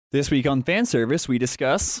This week on Fan Service, we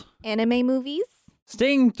discuss Anime movies?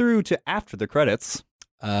 staying through to after the credits.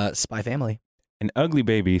 Spy Family. And ugly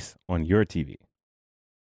babies on your TV.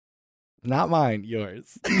 Not mine,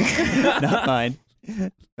 yours. Not mine.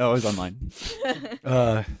 Oh, it was on mine.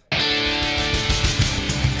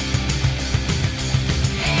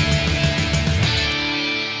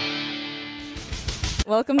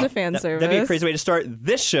 Welcome to Fan Service. That'd be a crazy way to start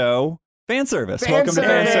this show. Fan Service. Fan Welcome to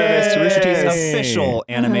Fan Service! Service, to Rooster Teeth's Yay! official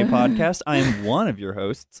anime podcast. I am one of your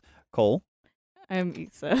hosts, Cole. I'm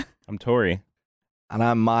Issa. I'm Tori. And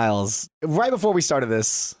I'm Miles. Right before we started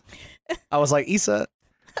this, I was like, Issa,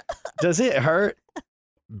 does it hurt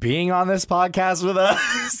being on this podcast with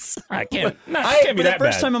us? I can't. For can't be the that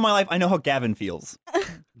first bad. time in my life, I know how Gavin feels.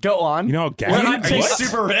 Go on. You know, Gavin. Are you What?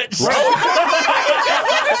 super rich?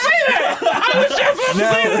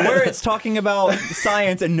 Where it's talking about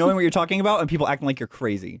science and knowing what you're talking about, and people acting like you're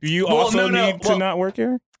crazy. Do you Well, also no, need to well- not work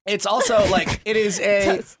here? It's also like, it is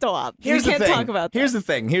a... Stop. Here's we can't the thing. talk about that. Here's the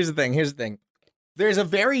thing. There's a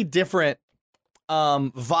very different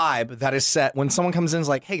vibe that is set when someone comes in and is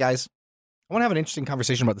like, hey guys, I want to have an interesting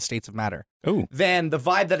conversation about the states of matter. Ooh. Than the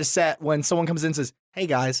vibe that is set when someone comes in and says, hey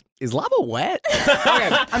guys, is lava wet? Okay,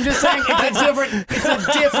 I'm just saying it's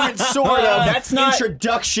a different sort of That's not-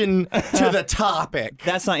 introduction to the topic.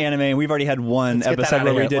 That's not anime. We've already had one Let's get that episode outta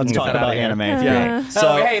where we here. didn't Let's get talk that about outta here. anime. Yeah. So,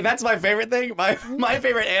 Oh, hey, that's my favorite thing. My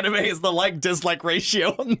favorite anime is the like-dislike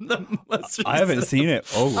ratio on the most I haven't seen it.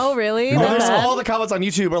 Oh, really? Oh, That there's bad? all the comments on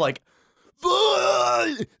YouTube are like,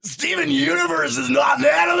 Steven Universe is not an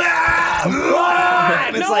anime.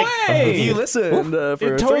 And it's No like, way! if you listen for It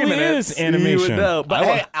 3 totally minutes, is you animation. would know. But I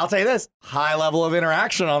hey, wa- I'll tell you this: high level of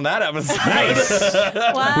interaction on that episode. Nice.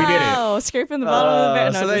 Wow. We did it. Scraping the bottom of the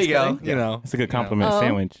barrel. No, so there just you go. kidding. You know, It's a good compliment Oh.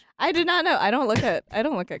 sandwich. I did not know. I don't look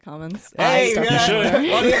at comments. Hey, Stuff yeah.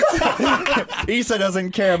 like that. Issa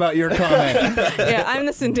doesn't care about your comment. Yeah, I'm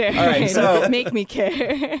the Sundari. All right, so- Make me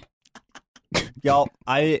care. Y'all,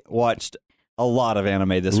 I watched a lot of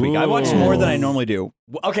anime this week. I watched Ooh. more than I normally do.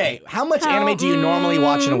 Okay, how much anime do you normally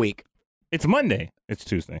watch in a week? It's Monday. It's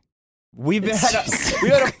Tuesday. We've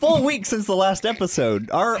had a full week since the last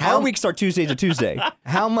episode. Our weeks start Tuesday to Tuesday.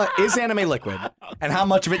 How much is anime liquid? And how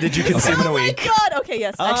much of it did you consume in a Oh my week? God. Okay,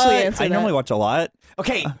 yes. Actually, answer I that. normally watch a lot.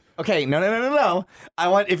 Okay, no. I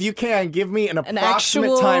want, if you can, give me an approximate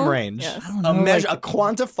actual- time range, yes. a measure, a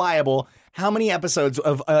quantifiable. How many episodes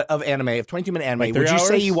of anime, of 22-minute anime, Like would 3 you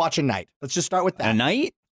say hours? you watch a night? Let's just start with A that.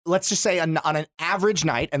 night? Let's just say on an average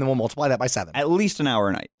night, and then we'll multiply that by 7. At least an hour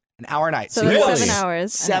a night. An hour a night. So you that's watch 7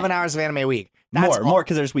 hours. 7 hours of anime a week. More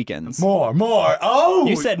because there's weekends. More. Oh,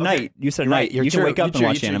 You said okay. night. You said You're right. night. You're You can true. wake up You're and true.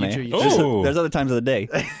 watch You're anime. true. You're true. Ooh. There's other times of the day.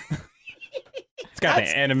 It's got the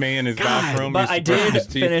anime in his bathroom. But He's I did brushing his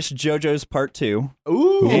teeth. finish JoJo's Part 2.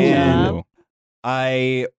 Ooh. And- Ooh.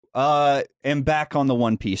 I am back on the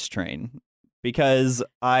One Piece train because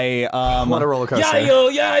I What a roller coaster.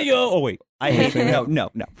 Yeah, yo. Oh, wait. I hate no.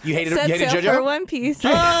 You hated Set sail for JoJo? One Piece.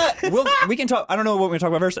 We can talk. I don't know what we're gonna talk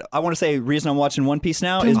about first. I want to say the reason I'm watching One Piece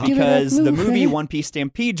now is because the movie One Piece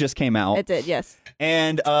Stampede just came out, It did, yes.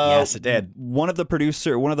 and Yes, it did. One of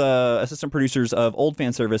the assistant producers of Old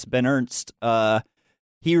Fan Service, Ben Ernst,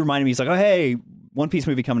 he reminded me. He's like, "Oh, hey, One Piece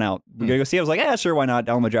movie coming out. We gotta go see it." I was like, "Yeah, sure, why not?"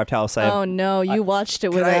 Down in my draft house. I have, Oh no, you watched it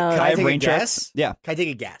Can I without. I have take a rain guess? checks. Yeah, Can I take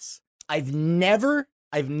a guess? I've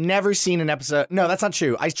never seen an episode. No, that's not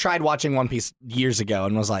true. I tried watching One Piece years ago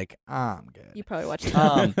and was like, I'm good. You probably watched it.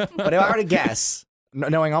 But if I were to guess,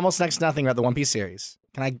 knowing almost next to nothing about the One Piece series,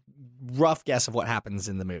 can I rough guess of what happens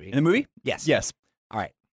in the movie? in the movie. Yes. Yes. All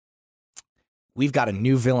right. We've got a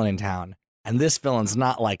new villain in town, and this villain's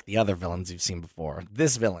not like the other villains you've seen before.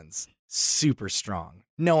 This villain's super strong.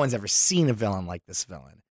 No one's ever seen a villain like this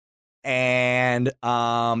villain. And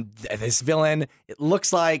this villain, it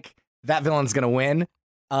looks like that villain's going to win,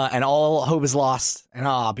 and all hope is lost.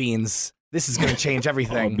 And beans, this is going to change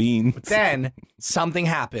everything. Oh, beans. But then something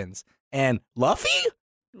happens, and Luffy?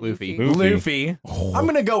 Luffy. Luffy. I'm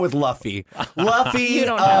gonna go with Luffy. Luffy. You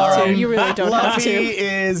don't have to. You really don't have Luffy to.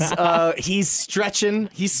 is he's stretching,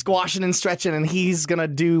 he's squashing and stretching, and he's gonna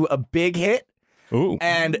do a big hit. Ooh.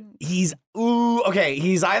 And he's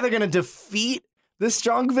either gonna defeat the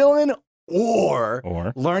strong villain or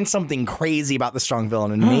learn something crazy about the strong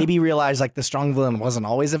villain and maybe realize like the strong villain wasn't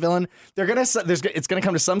always a villain. It's gonna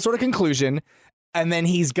come to some sort of conclusion, and then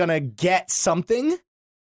he's gonna get something.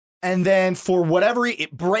 And then for whatever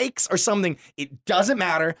it breaks or something, it doesn't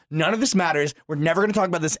matter. None of this matters. We're never going to talk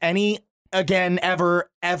about this any again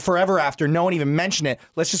forever after. No one even mentioned it.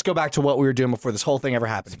 Let's just go back to what we were doing before this whole thing ever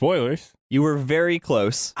happened. Spoilers. You were very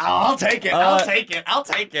close. I'll take it. I'll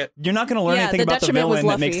take it. You're not going to learn Yeah, anything the about the detriment was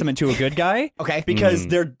villain that makes Luffy. them into a good guy. Okay. Because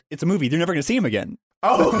it's a movie. They're never going to see him again.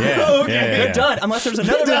 Oh, Yeah, okay. yeah, They're yeah. done. Unless there's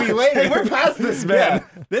another movie later. Hey, we're past this, man.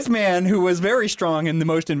 Yeah. This man who was very strong and the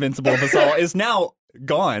most invincible of us all is now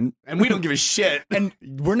gone. And we don't give a shit. And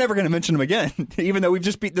we're never going to mention him again, even though we've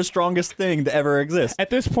just beat the strongest thing to ever exist. At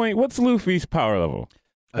this point, what's Luffy's power level?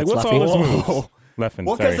 Like, That's what's Luffy. all his Whoa. moves? Leffen,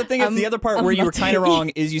 Well, because the thing is, the other part I'm where you not were kind of taking- wrong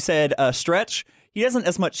is you said stretch. He doesn't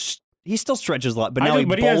as much. He still stretches a lot, but now he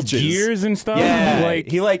but he has bulges. gears and stuff. Yeah, like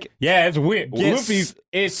he like yeah, it's weird. gets Luffy's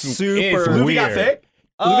it's super- it's Luffy Luffy got weird. thick?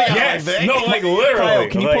 Yes, no, like literally. Kyle,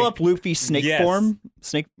 can you like, pull up Luffy snake Yes. form?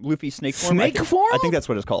 Luffy snake form. Snake form? I think that's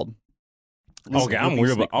what it's called. This is Okay, I'm Luffy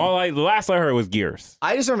weird, but snake form. the last I heard was gears.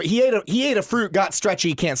 I just remember he ate a fruit, got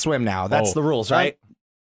stretchy, can't swim now. That's Oh. the rules, right?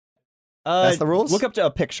 That's the rules? Look up to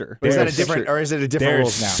a picture. Or is that a There's- different? Or is it a different There's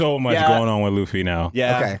rules now? so much Yeah. going on with Luffy now.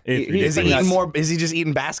 Yeah. Okay. It's Is he ridiculous. eating more? Is he just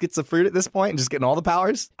eating baskets of fruit at this point and just getting all the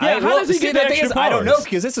powers? Yeah, how does he see, get the the thing is, extra I don't know powers?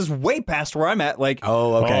 because this is way past where I'm at. Like,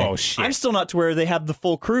 Oh, Oh shit! I'm still not to where they have the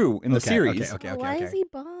full crew in the series. Okay. Why is he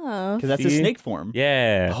buff? Because that's his See? snake form.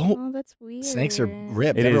 yeah. Oh, Oh, that's weird. snakes are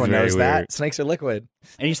ripped. It is Everyone very knows that. weird. Snakes are liquid.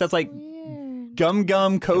 And he says like Weird. Gum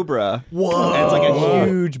Gum Cobra. Whoa. And it's like a Whoa.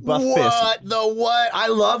 huge buff fist. What the what? I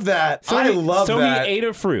love that. So I he, love so that. he ate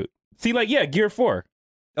a fruit. See, like Gear 4.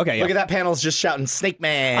 Okay, yeah. Look at that panel's just shouting Snake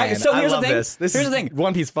Man. So here's the love thing. This Here's is the thing.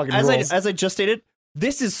 One Piece fucking as rules. I just stated,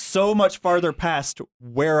 this is so much farther past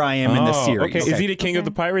where I am in this series. Okay. Is he the king of Okay.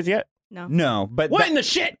 the pirates yet? No. No, but What that- in the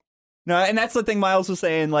shit? no, and that's the thing Miles was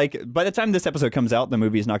saying. Like, by the time this episode comes out, the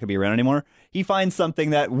movie is not going to be around anymore. He finds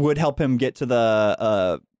something that would help him get to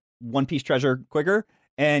the One Piece treasure quicker,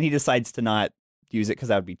 and he decides to not use it because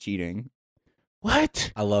that would be cheating.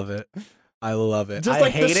 What? I love it. I love it. Just I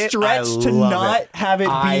like hate the it. stretch I to love not it. have it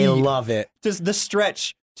be. I love it. Just the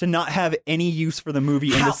stretch to not have any use for the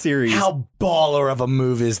movie in the series. How baller of a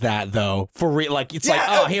move is that, though? For real, like it's like,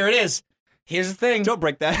 Yeah. oh, here it is. Here's the thing. Don't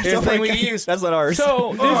break that. Here's Don't the thing break we that. use. That's not ours.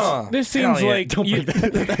 So this Hell seems yeah. like Don't break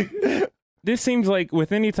that. this seems like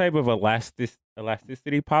with any type of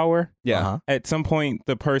elasticity power, yeah. Uh-huh. at some point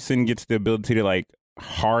the person gets the ability to like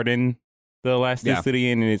harden the elasticity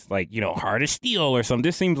and it's like, hard as steel or something.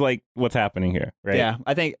 This seems like what's happening here, right? Yeah,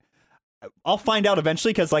 I think I'll find out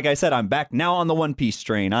eventually because, like I said, I'm back now on the One Piece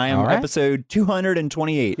train. I am All right. episode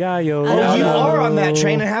 228. Yeah, yo. Oh, you No. are on that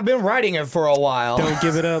train and have been riding it for a while. Don't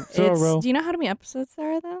give it up, It's, Zoro. do you know how many episodes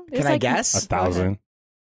there are, though? There's Can I like guess? 1,000.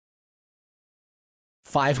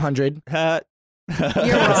 500. You're wrong.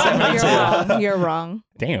 72. You're wrong. You're wrong.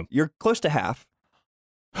 Damn. You're close to half.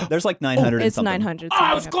 There's like 900 and It's something. 900. Oh, I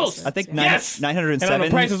something was close. episodes, I think yeah. Yes! And on the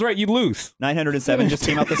 907. Price is Right, you lose. 907 just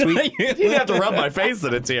came out this week. You didn't have to rub my face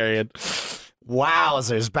in it, Tyrion.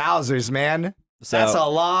 Wowzers, Bowsers, man. So, That's a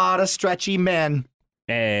lot of stretchy men.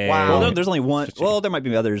 Hey. Wow. well, there's only one. Well, there might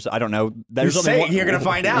be others. I don't know. There's only one. You're going to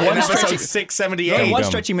find out One in episode stretchy, 678. one Dumb.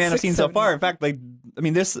 stretchy man I've seen so far. In fact, like, I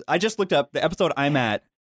mean, this. I just looked up the episode I'm at.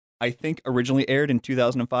 I think originally aired in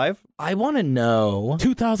 2005. I want to know.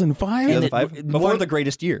 2005? 2005 before one- the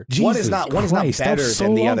greatest year. One is Jesus not Christ, better that's so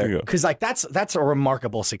than the long other ago. because like that's a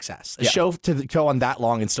remarkable success. A Yeah. show to go on that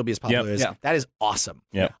long and still be as popular Yep. as Yeah. that is awesome.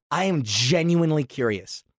 Yep. I am genuinely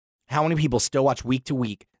curious how many people still watch week to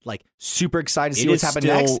week, like super excited to see It what's is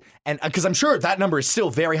happening still- next, and because I'm sure that number is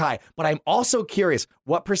still very high. But I'm also curious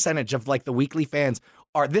what percentage of like the weekly fans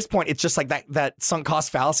are at this point. It's just like that sunk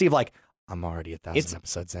cost fallacy of like. I'm already 1,000 It's-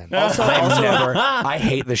 episodes in. Also- I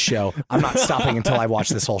hate this show. I'm not stopping until I watch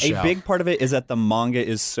this whole show. A big part of it is that the manga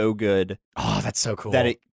is so good Oh, that's so cool. that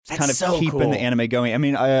it's That's kind of so keeping cool. the anime going. I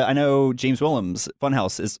mean, I know James Williams,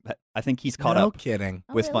 Funhouse is. I think he's caught no up kidding.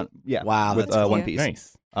 Oh, with really? Fun. Yeah, Wow, with that's cool. One Piece.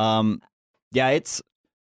 Nice. Yeah, it's.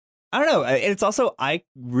 I don't know. It's also I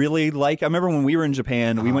really like. I remember when we were in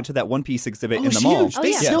Japan, we went to that One Piece exhibit in the it's mall. huge. Oh,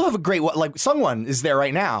 They yeah. still have a great like Sungwon is there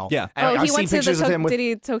right now. Yeah. And Oh, I've he seen went to the pictures of him with did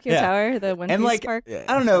he Tokyo Yeah. Tower, the One And Piece like, park? I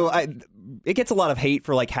don't know. It gets a lot of hate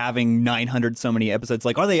for like having 900 so many episodes.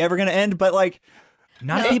 Like, are they ever going to end? But like,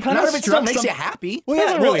 none, it of it, kinda none of it still struck makes some- you happy. well,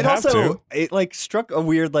 Doesn't yeah. really It have also to. it like struck a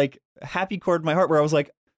weird like happy chord in my heart where I was like,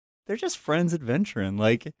 they're just friends adventuring.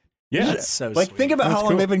 Like, Yeah. That's so like sweet. think about That's how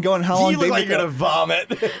long cool. they've been going. How long You look they've like been you're gonna vomit.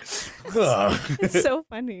 Ugh. It's so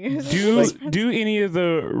funny. Do any of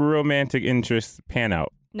the romantic interests pan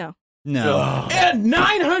out? No. No. And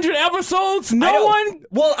 900 episodes? I No don't- one?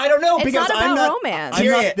 Well, I don't know It's because not I'm about not. romance. I'm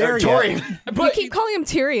not Tyrion, there or yet. Torian. You But keep calling him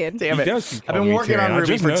Tyrion. Damn He it. does keep I've calling been me working Tyrion. on I Ruby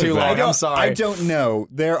just for noticed too that. long. I don't, I'm sorry. I don't know.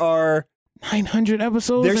 There are. 900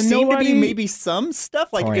 episodes? There and seemed to nobody... be maybe some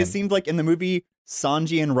stuff. Like Torian. it seemed like in the movie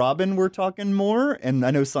Sanji and Robin were talking more, and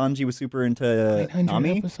I know Sanji was super into 900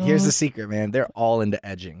 Nami. episodes? Here's the secret, man. They're all into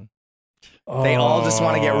edging. They all just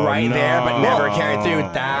want to get right there, but never carry through.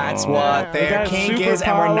 That's what They their got kink is,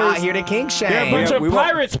 and we're not superpowers. here to kink They're a shame. bunch of we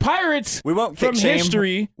won't- pirates We won't from kink shame.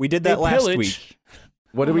 history. We did that They last pillage. week.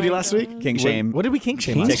 What did Oh we do my last God. week? Kink shame. What did we kink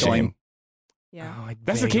shame? Kink last week? shame. Yeah. Oh, I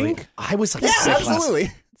That's a vaguely- kink? I was like, Yeah, sick last-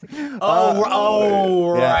 absolutely.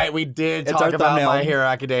 Oh, Yeah. right. We did It's talk our about thumbnail. My Hero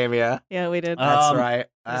Academia. Yeah, we did. That's Um, right.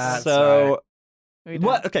 That's so right. We did.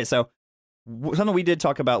 what? Okay, so something we did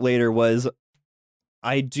talk about later was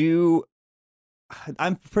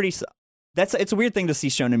I'm pretty. It's a weird thing to see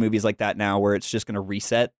shown in movies like that now, where it's just going to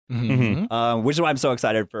reset. Mhm. Which is why I'm so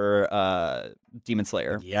excited for Demon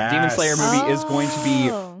Slayer. Yes. Demon Slayer movie is going to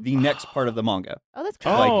Oh. be the next part of the manga, Oh, that's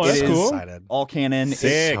cool. Oh, Like, that's it is- cool. Excited. all canon.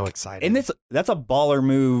 Sick. So excited. And that's a baller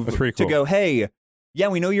move That's pretty to cool. go. Hey, yeah,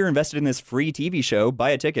 we know you're invested in this free TV show.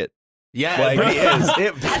 Buy a ticket. yeah, like- it really is.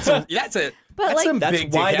 That's it. But That's like, some That's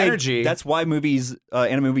big why dick energy. That's why movies,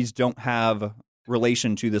 anime movies, don't have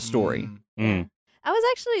relation to the story. Mm. I was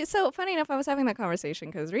actually so funny enough. I was having that conversation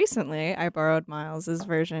because recently I borrowed Miles's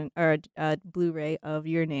version or Blu-ray of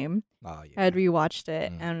Your Name. Oh, yeah. I had rewatched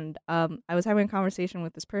it, Mm. and I was having a conversation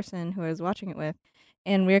with this person who I was watching it with,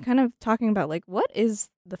 and we were kind of talking about like what is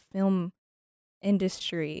the film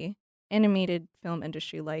industry, animated film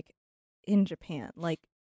industry like in Japan? Like,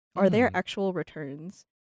 are there Mm. actual returns?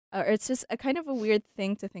 Or it's just a kind of a weird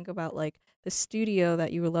thing to think about, like the studio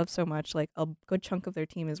that you love so much, like a good chunk of their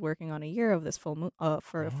team is working on a year of this full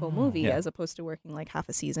for a full Oh, movie, yeah. as opposed to working like half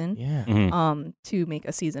a season, Yeah. Mhm. to make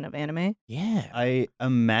a season of anime. Yeah. I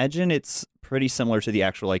imagine it's pretty similar to the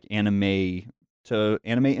actual like anime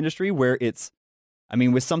industry, where it's, I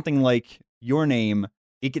mean, with something like Your Name,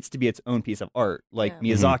 it gets to be its own piece of art. Like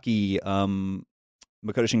Yeah. Miyazaki,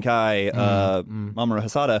 Makoto Shinkai, Mm. Mamoru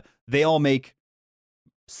Hosoda, they all make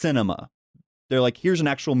cinema. They're like, here's an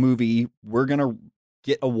actual movie. We're gonna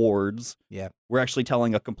get awards. Yeah. We're actually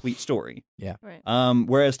telling a complete story. Right.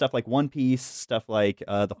 Whereas stuff like One Piece, stuff like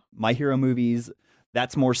the My Hero movies,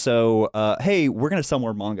 that's more so, hey, we're gonna sell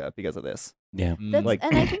more manga because of this. Yeah. That's, like-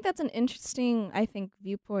 and I think that's an interesting,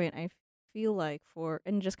 viewpoint. I feel like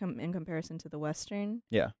in comparison to the Western,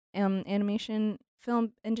 Yeah. animation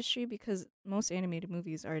film industry, because most animated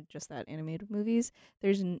movies are just that, animated movies.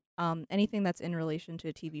 There's anything that's in relation to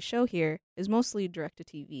a TV show here is mostly direct to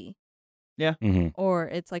TV, Mm-hmm. or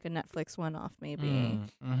it's like a Netflix one-off maybe.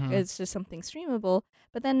 Mhm. It's just something streamable.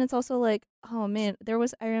 But then it's also like, oh man,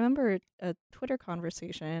 I remember a Twitter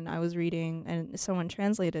conversation I was reading, and someone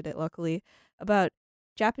translated it luckily, about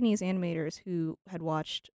Japanese animators who had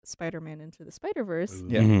watched Spider-Man Into the Spider-Verse,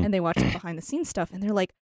 Yeah. and they watched the behind the scenes stuff, and they're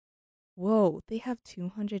like, whoa, they have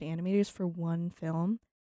 200 animators for one film?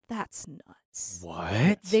 That's nuts.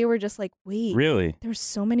 What? They were just like, wait, Really? there's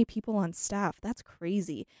so many people on staff. That's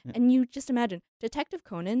crazy. Yeah. And you just imagine Detective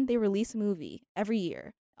Conan, they release a movie every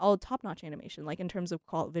year. All top-notch animation, like in terms of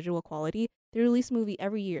visual quality. They release a movie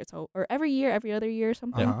every year. Or every year, every other year or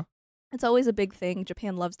something. Uh-huh. It's always a big thing.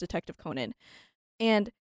 Japan loves Detective Conan.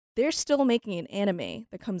 And they're still making an anime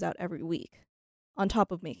that comes out every week on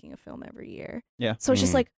top of making a film every year. Yeah. So it's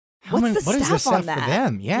just Mm. like, How what's many- the what is staff the on staff that? for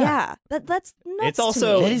them? Yeah. That's nuts It's to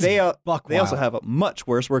also me. That is they buck they also wild. have much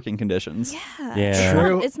worse working conditions. Yeah. Yeah.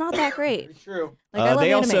 True. It's not that great. True. Like, I love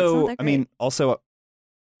They anime. It's not also, that I great. mean, also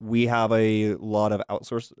we have a lot of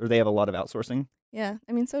they have a lot of outsourcing. Yeah,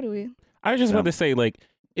 I mean, so do we. I was just So- about to say, like,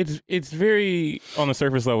 it's very on the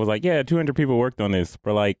surface level. Like, yeah, 200 people worked on this,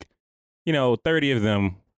 but like, 30 of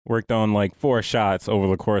them worked on like 4 shots over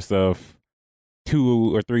the course of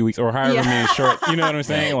 2 or 3 weeks, or however Yeah. many short. You know what I'm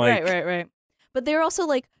saying? Like, right. But they're also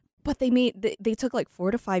like, but they took like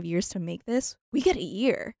 4 to 5 years to make this. We get a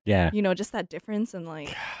year. yeah. Just that difference in like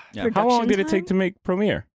Yeah. production How long did it take time? to make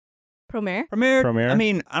Premiere? Premiere? Premiere. I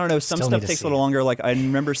mean, I don't know. Some Still stuff need to takes see a little it. longer. Like I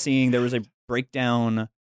remember seeing there was a breakdown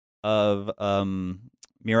of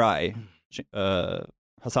Mirai,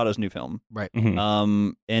 Hosoda's new film. Right.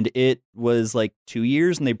 Mhm. And it was like 2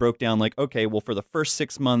 years, and they broke down like, okay, well, for the first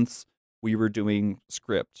 6 months we were doing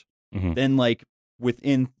script. Mhm. Then like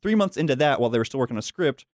within 3 months into that, while they were still working on a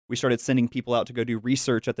script, we started sending people out to go do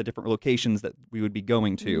research at the different locations that we would be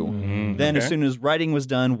going to. Mhm. Then as Okay. soon as writing was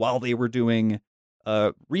done, while they were doing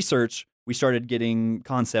research, we started getting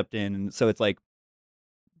concept in. And so it's like,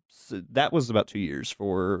 so that was about 2 years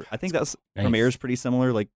for, I think that's Nice. Premiere is pretty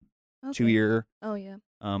similar, like Okay. 2 year. Oh yeah.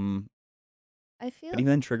 I feel But even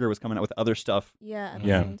then Trigger was coming out with other stuff. yeah at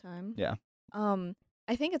Yeah. the same time. Yeah.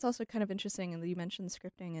 I think it's also kind of interesting that you mentioned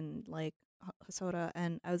scripting and like Hosoda,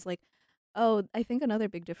 and I was like, Oh, I think another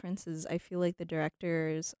big difference is I feel like the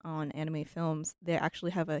directors on anime films, they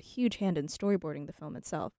actually have a huge hand in storyboarding the film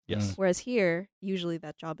itself. Yes. Whereas here, usually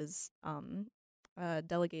that job is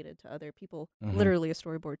delegated to other people, Mhm. literally a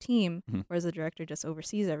storyboard team, Mhm. whereas the director just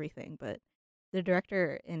oversees everything. But the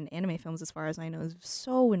director in anime films, as far as I know, is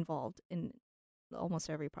so involved in almost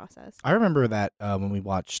every process. I remember that when we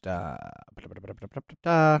watched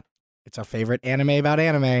it's our favorite anime about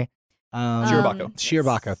anime. Shirobako.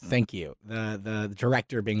 Shirobako, yes. thank you. The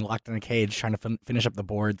director being locked in a cage trying to finish up the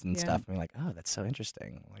boards and Yeah. stuff. And like, oh, that's so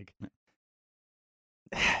interesting. Like,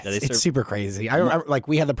 they it's serve- super crazy. I remember, like,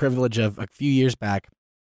 we had the privilege of a few years back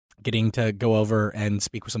getting to go over and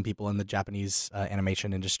speak with some people in the Japanese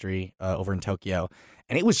animation industry over in Tokyo.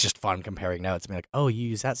 And it was just fun comparing notes. Being like, oh, you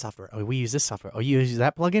use that software. Oh, we use this software. Oh, you use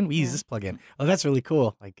that plugin? We use Yeah. this plugin. Oh, that's really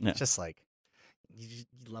cool. Like, Yeah. it's just like, you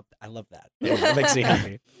love, I love that. It makes me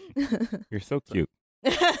happy. You're so cute.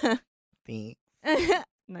 Thanks.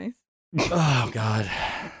 Nice. Oh, God.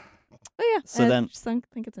 But yeah, So I then- just think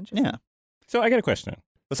it's interesting. Yeah. So I got a question.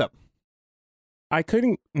 What's up? I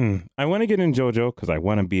couldn't. I want to get in JoJo because I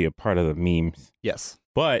want to be a part of the memes. Yes.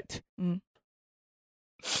 But Mm.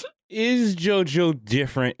 is JoJo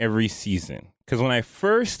different every season? Because when I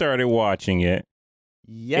first started watching it,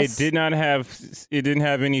 Yes. it didn't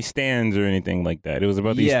have any stands or anything like that. It was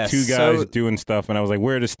about these Yes, two guys so- doing stuff, and I was like,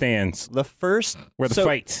 "Where are the stands? The first Where are the so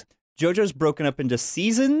fights?" JoJo's broken up into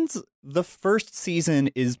seasons. The first season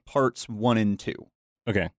is parts 1 and 2.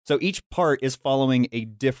 Okay. So each part is following a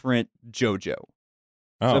different JoJo.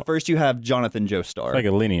 Oh, So first you have Jonathan Joestar. it's like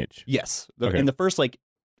a lineage. Yes. Okay. In the first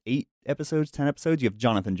 8 episodes, 10 episodes, you have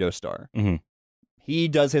Jonathan Joestar. Mhm. He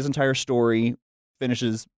does his entire story,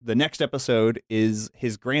 finishes. The next episode is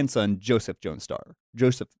his grandson, Joseph Joestar.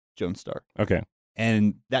 Okay.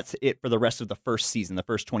 And that's it for the rest of the first season, the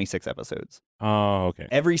first 26 episodes. Oh, okay.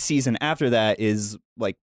 Every season after that is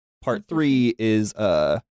part 3 is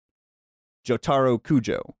Jotaro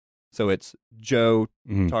Kujo. So it's Joe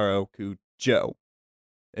Mhm. Taro Kujo.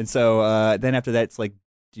 And so then after that it's like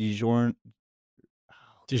DiGiorno.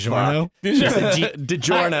 DiGiorno? DiGiorno. DiGiorno. There's a-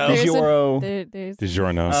 DiGiorno. There's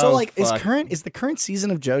DiGiorno. Oh, So, like, fuck. is the current season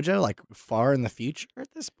of JoJo like far in the future at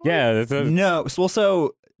this point? Yeah, that's a, No,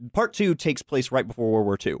 so part 2 takes place right before World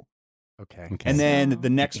War II. Okay. okay. And then So- the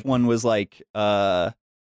next one was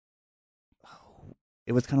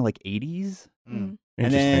it was kind of like 80s. mm.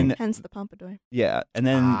 And Interesting. then hence the pompadour. yeah, and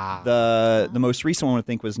then Ah. the most recent one I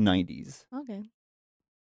think was 90s. Okay.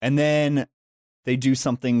 And then they do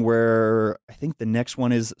something where I think the next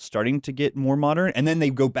one is starting to get more modern, and then they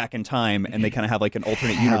go back in time and they kind of have like an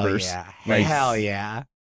alternate universe. Yeah. Like- Hell yeah.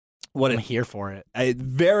 What I'm it, here for it.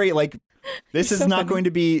 very like this He's is so not funny. going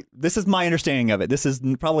to be. This is my understanding of it. This is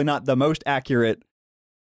probably not the most accurate.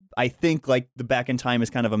 I think like the back in time is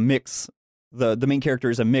kind of a mix. The main character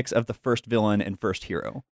is a mix of the first villain and first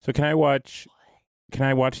hero. So can I watch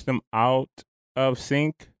them out of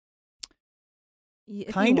sync? If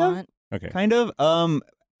you Kind of. want. Okay. Kind of.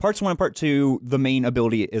 Parts 1 and part 2, the main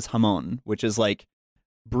ability is Hamon, which is like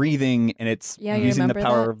breathing, and it's Yeah, you using the remember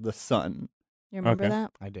power that? of the sun. You remember Okay.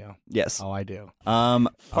 that? I do. Yes. Oh, I do.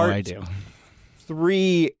 Part I do.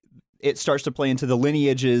 3, it starts to play into the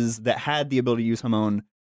lineages that had the ability to use Hamon.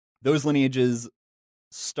 Those lineages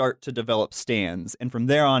start to develop stands, and from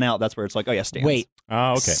there on out, that's where it's like, oh yeah, stands. Wait.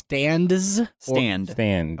 Oh, okay. Stands? Stand.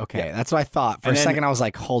 Stand. Okay, Yeah. that's what I thought. For And a then- second, I was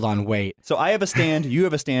like, hold on, wait. So I have a stand. You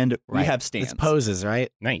have a stand. We Right. have stands. It's poses, right?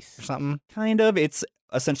 Nice. Or something? Kind of. It's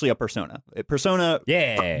essentially a persona. Persona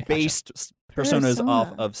Yeah. based personas Persona.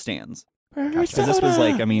 off of stands. Gotcha. So this was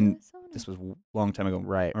like, I mean, Persona. this was a long time ago.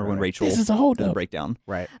 Right. Or when right. Rachel This is a hold did the up. breakdown.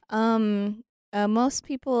 Right. Most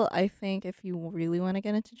people, I think, if you really want to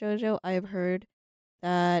get into JoJo, I have heard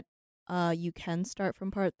that you can start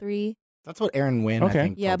from part 3. That's what Aaron Wynn, Okay. I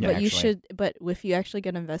think. Yeah, told me, but you actually. should. But if you actually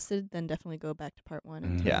get invested, then definitely go back to part 1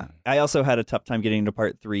 and 2. Yeah. I also had a tough time getting into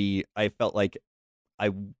part 3. I felt like I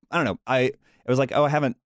don't know. I was like, oh, I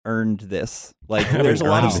haven't earned this. Like, haven't there's a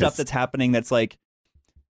lot of earned stuff this. that's happening that's like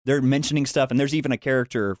they're mentioning stuff, and there's even a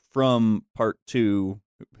character from part 2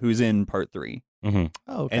 who's in part 3. Mm-hmm.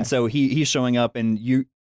 Oh, okay. And so he's showing up, and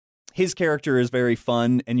his character is very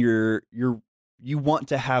fun, and you want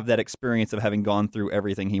to have that experience of having gone through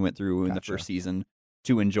everything he went through in the Gotcha. first season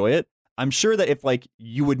to enjoy it. I'm sure that if like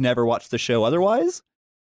you would never watch the show otherwise,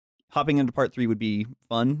 hopping into part 3 would be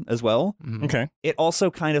fun as well. Mhm. Okay. It also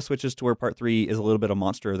kind of switches to where part 3 is a little bit of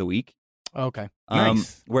monster of the week. Okay.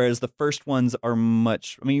 Nice. Whereas the first ones are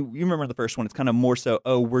much, I mean, you remember the first one, it's kind of more so,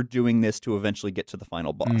 oh, we're doing this to eventually get to the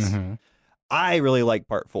final boss. Mhm. I really like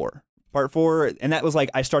part 4. part 4, and that was like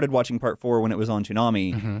I started watching part 4 when it was on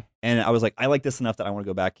Toonami, Mm-hmm. and I was like, I like this enough that I want to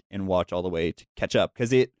go back and watch all the way to catch up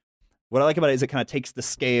because what I like about it is it kind of takes the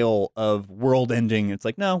scale of world ending. It's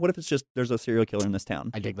like, no, what if it's just there's a serial killer in this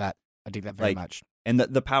town, I dig that. I dig that very Like, much. and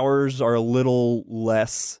the powers are a little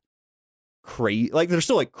less crazy. Like they're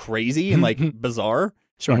still like crazy and like bizarre,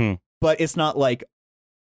 Sure. Mhm. but it's not like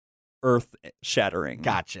earth shattering.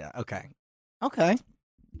 Gotcha. Okay. Okay.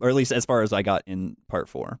 Or at least as far as I got in part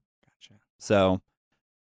 4. Gotcha. So,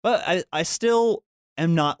 but I still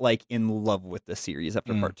am not like in love with the series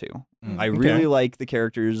after part 2. I really like the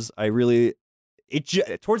characters.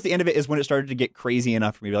 Towards the end of it is when it started to get crazy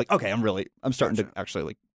enough for me to be like, okay, I'm starting to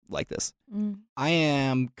actually like this. I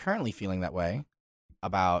am currently feeling that way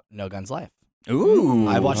about No Guns Life. Ooh,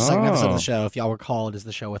 I've watched the second episode of Oh. the show. If y'all recall, it is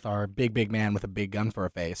the show with our big man with a big gun for a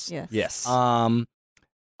face. Yes. Yes.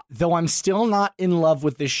 Though I'm still not in love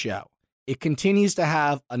with this show, it continues to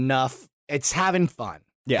have enough. It's having fun.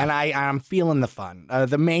 Yeah. And I'm feeling the fun.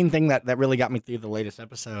 The main thing that really got me through the latest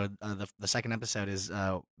episode, the second episode, is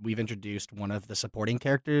we've introduced one of the supporting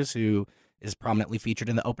characters who is prominently featured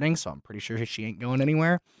in the opening, so I'm pretty sure she ain't going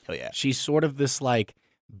anywhere. Hell yeah. She's sort of this like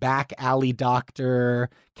back alley doctor,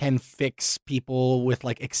 can fix people with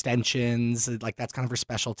like extensions, like that's kind of her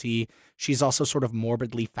specialty. She's also sort of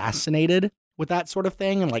morbidly fascinated with that sort of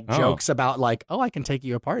thing and like Oh. jokes about like, oh, I can take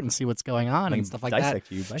you apart and see what's going on and stuff like that.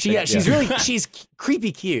 Dissect you. She's really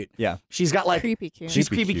creepy cute. Yeah. She's got like Creepy cute. she's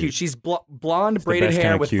Creepy creepy cute. cute. She's blonde the braided best hair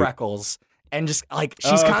kinda with cute. freckles. And just like Oh,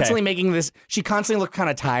 she's okay. constantly making this. She constantly look kind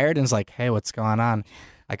of tired and is like, "Hey, what's going on?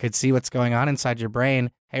 I could see what's going on inside your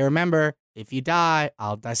brain. Hey, remember, if you die,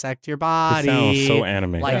 I'll dissect your This body." sounds so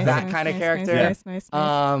anime. Like Nice, that nice, kind of nice, character. Nice, nice,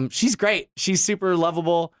 nice. She's great. She's super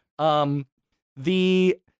lovable.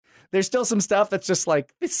 There's still some stuff that's just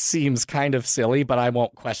like, this seems kind of silly, but I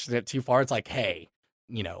won't question it too far. It's like, hey,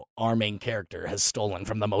 our main character has stolen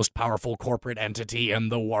from the most powerful corporate entity in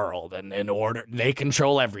the world, and they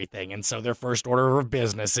control everything, and so their first order of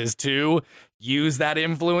business is to use that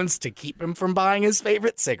influence to keep him from buying his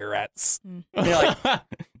favorite cigarettes. And you're like,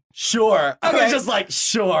 sure. I was just like,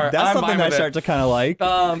 sure. That's I'm something fine I with it. start to kind of like.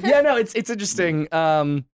 Yeah, no, it's interesting.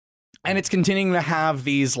 And it's continuing to have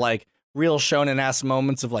these like real shonen-ass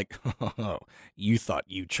moments of like, oh, you thought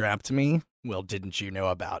you trapped me? Well, didn't you know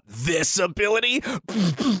about this ability?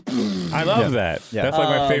 I love that. Yeah. That's like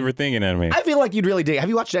my favorite thing in anime. I feel like you'd really dig. Have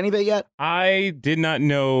you watched any of it yet? I did not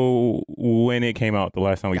know when it came out the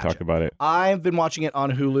last time we Gotcha. talked about it. I've been watching it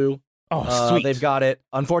on Hulu. Oh, sweet. They've got it.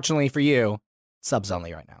 Unfortunately for you, subs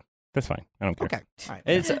only right now. That's fine. I don't care. Okay. All right.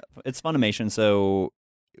 It's Funimation, so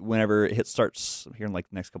whenever it starts here in like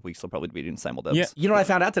the next couple weeks, they'll probably be doing simuldubs. Yeah. You know what I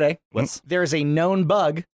found out today? What's There is a known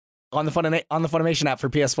bug on the Funimation app for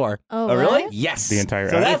PS4. Oh, really? what? Yes. The entire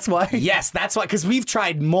So app. that's why. Yes, that's why. Because we've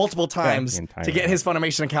tried multiple times The entire to get his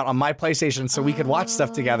Funimation account on my PlayStation so we could watch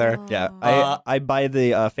stuff together. Yeah, I buy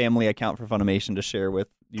the family account for Funimation to share with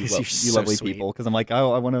you, 'Cause you're you so lovely sweet. people because I'm like,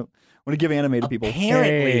 oh, I want to give anime to people.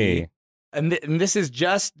 Apparently, Hey. and this is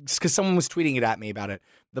just because someone was tweeting it at me about it.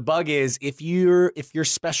 The bug is if your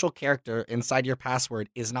special character inside your password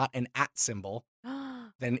is not an @ symbol,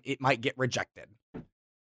 then it might get rejected.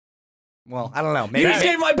 Well, I don't know. Maybe You just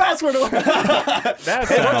gave my password away. That It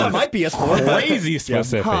works on sounds my PS4. crazy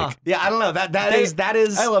specific. Huh. Yeah, I don't know. That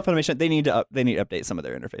is. I love Funimation. They need to update some of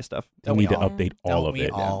their interface stuff. They Don't we need to all? update all Don't of we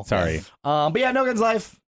it. all? Sorry. But yeah, No Guns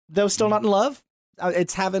Life. Though still not in love.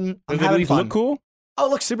 It's having. I'm Does it at having least fun. look cool? Oh, it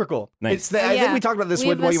looks super cool. Nice. It's I think we talked about this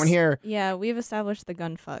while you weren't here. Yeah, we've established the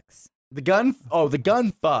gun fucks. The gun. Oh, the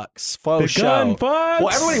gun fucks. Faux The show. gun fucks. Well,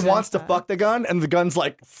 everybody Gun wants to fuck. fuck the gun, and the gun's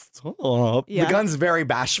like, stop. Yeah. The gun's very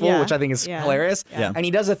bashful, Yeah. which I think is Yeah. hilarious. Yeah. And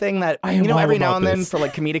he does a thing that, I am all every now about and then this. for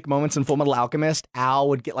like comedic moments in Full Metal Alchemist, Al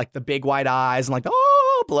would get like the big wide eyes and like,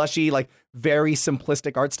 oh, blushy, like very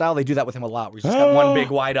simplistic art style. They do that with him a lot, where he's just got one big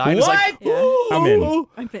wide eye. And it's like, Yeah. I'm in. "Ooh."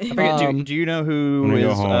 I I forget, do you know I'm who gonna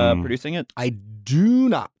go is home. producing it? I do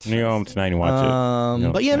not. I'm gonna go home tonight and watch it.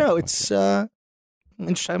 No, But yeah, tonight no, and it's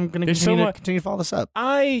interesting. I'm gonna There's so continue, much- continue to follow this up.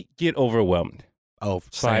 I get overwhelmed Oh,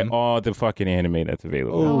 by same. all the fucking anime that's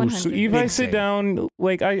available. Oh, 100. So if I big sit same. down,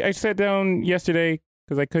 like I sat down yesterday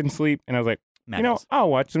because I couldn't sleep, and I was like, Madness. I'll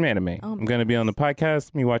watch some anime. Oh, I'm gonna be on the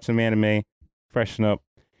podcast, me watch some anime, freshen up.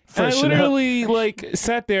 Freshen and I up. literally like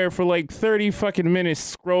sat there for like 30 fucking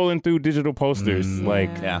minutes scrolling through digital posters. Mm. Like,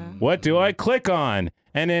 Yeah. what do I click on?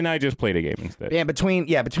 And then I just played a game instead. Yeah,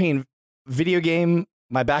 between video game,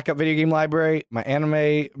 my backup video game library, my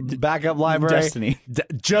anime backup library, Destiny.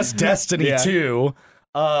 just Destiny Yeah. 2.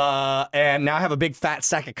 And now I have a big fat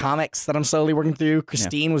stack of comics that I'm slowly working through.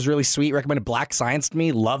 Christine was really sweet, recommended Black Science to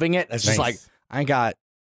me, loving it. It's just Nice. like, I ain't got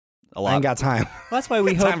a lot. I ain't got time. That's why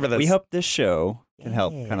we Time for this. hope this show can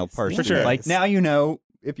help kind of Yes, parse For through. sure. Like now you know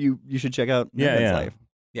if you should check out Yeah, Ned's yeah. Life.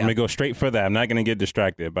 Yeah. I'm gonna go straight for that. I'm not gonna get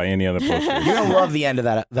distracted by any other posters. You're gonna love the end of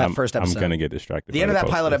that first episode. I'm gonna get distracted. The by end of that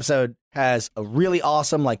posters. pilot episode has a really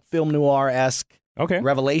awesome, like film noir esque Okay,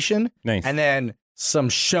 revelation, nice. and then some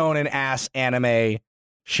shonen ass anime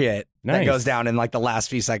shit that Nice. goes down in like the last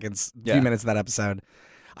few seconds, Yeah. few minutes of that episode.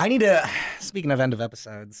 I need to. Speaking of end of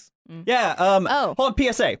episodes, Yeah. Oh. Hold on.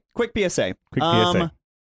 PSA. Quick PSA. Quick PSA.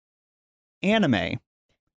 Anime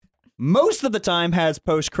most of the time has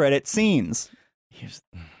post-credit scenes.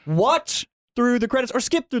 Watch through the credits or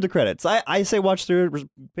skip through the credits. I say watch through it.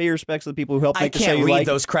 Pay your respects to the people who helped I make the show can't you read like.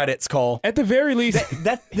 those credits, Cole. At the very least,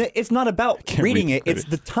 That it's not about Can't reading read it. It's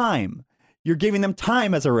credits. the time. You're giving them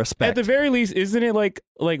time as a respect. at the very least, isn't it like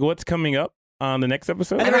what's coming up on the next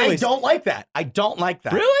episode? At the And very I least- don't like that. I don't like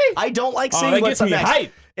that. Really? I don't like Oh, seeing that what's gets up me next.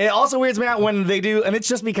 hype. It also weirds me out when they do, and it's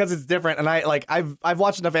just because it's different. And I've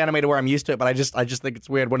watched enough anime to where I'm used to it, but I just think it's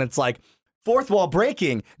weird when it's like fourth wall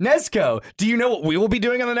breaking. Nezuko, do you know what we will be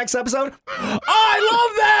doing on the next episode? Oh, I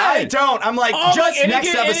love that. I don't. I'm like, Oh, just and next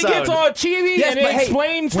episode. And it gets all cheesy Yes, and it but hey,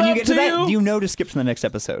 explains when stuff you get to to that, you. you know to skip to the next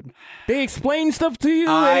episode. They explain stuff to you,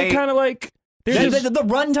 I- and it kind of like there's The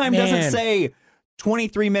runtime Man. doesn't say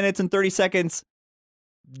 23 minutes and 30 seconds.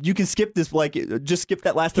 You can skip this, like, just skip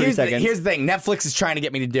that last 30 seconds. Here's the thing. Netflix is trying to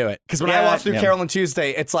get me to do it. Because when I Yeah, watch through yeah. Carol and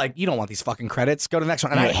Tuesday, it's like, you don't want these fucking credits. Go to the next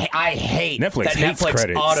one. And I hate Netflix that hates Netflix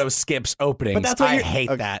credits. auto skips openings. But that's what I you're- hate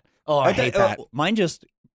okay. that. Oh, I hate that. Mine just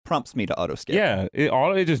prompts me to auto skip. yeah,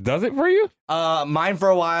 it just does it for you. Mine for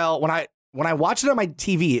a while, when I watch it on my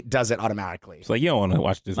TV, it does it automatically. It's like you don't want to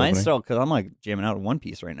watch this. Mine's opening. still, because I'm like jamming out in One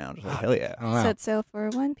Piece right now. Just like, hell yeah. I don't know. Set sail for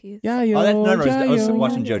One Piece. Yeah, Oh, that, no, I was yo,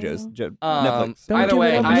 watching yo. JoJo's. Um, Netflix. Don't Either give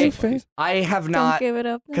way, it up, I- Blueface. I have Don't not, give it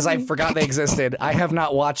up. because I forgot they existed. I have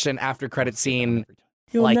not watched an after credit scene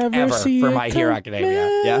You'll like never ever see for it My Hero coming.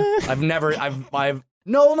 Academia. Yeah? I've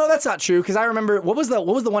no, that's not true. Because I remember what was the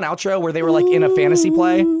one outro where they were like in a fantasy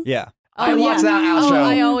play. Yeah. I watch yeah. that outro Oh,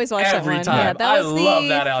 I always watch every that one. time. Yeah, that I was love the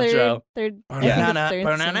that outro. Third,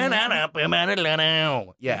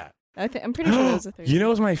 Yeah. I'm pretty sure that was the third. You know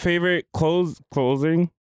what's my favorite closing?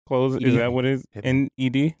 Is that what it is? In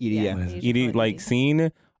ED? Yeah. ED like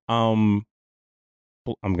scene. I'm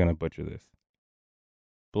gonna butcher this.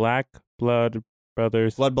 Black Blood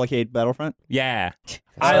Brothers. Blood Blockade Battlefront. Yeah,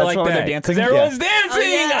 I I like like that. that They're dancing? because everyone's dancing. Oh,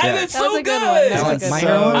 yeah. And Yeah. it's That was so a good good. one. That was a good My one.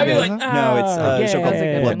 Hero I'd be Academia? like, No, it's yeah. show called That's a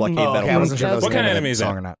good Blood one. Blockade Oh, okay, I wasn't sure That if was that What kind of was anime is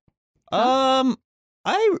song that? or not.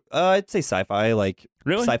 I'd say sci-fi, like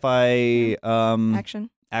Really? sci-fi Action.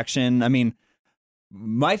 action. I mean,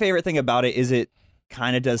 my favorite thing about it is it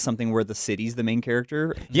kind of does something where the city's the main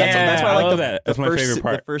character. Yeah, that's why I I like love the, that. the That's my first, favorite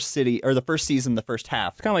part. The first city or the first season, the first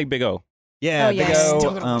half. It's kind of like Big O. Yeah, Oh, yeah. Big O,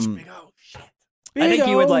 Still gonna watch Big O. Shit. I think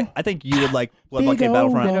you would Big O. like. I think you would like Blood Big Blockade O.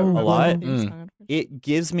 Battlefront I don't a know lot. the theme song. It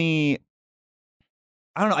gives me.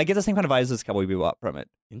 I don't know. I get the same kind of vibes as Cowboy Bebop from it,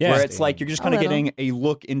 Yeah. where it's like you're just kind of A little. getting a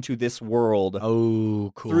look into this world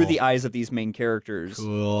Oh, cool. through the eyes of these main characters.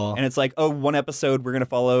 Cool. And it's like, oh, one episode we're gonna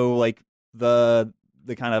follow like the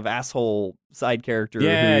kind of asshole side character.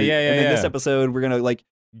 Yeah, yeah, And then yeah. this episode we're gonna like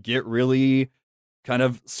get really kind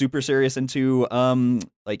of super serious into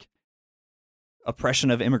like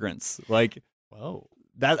oppression of immigrants. Like Whoa.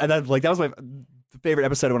 that like that was my favorite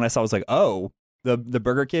episode when I saw. I was like, oh, the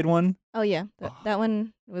Burger Kid one. Oh yeah, that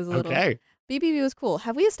one was a little. Okay. BBB was cool.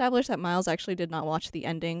 Have we established that Miles actually did not watch the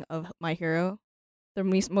ending of My Hero, the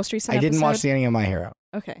most recent? I didn't watch episode? the ending of My Hero.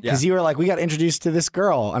 Okay. Yeah. Because you were like, we got introduced to this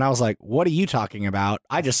girl. And I was like, what are you talking about?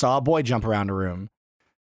 I just saw a boy jump around a room.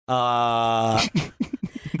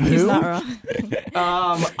 He's who? not wrong.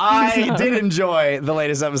 I not did wrong. enjoy the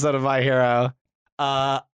latest episode of My Hero.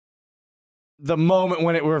 The moment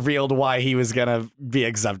when it revealed why he was gonna be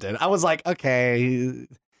accepted, I was like, okay,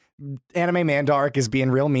 Anime Mandark is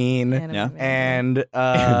being real mean, Yeah. and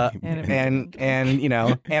Anime and you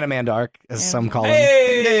know, Animandark, as some call him.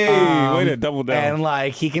 Hey, Um, way to double down. And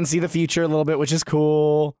like he can see the future a little bit, which is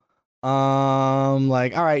cool.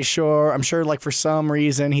 Like, all right, sure. I'm sure like for some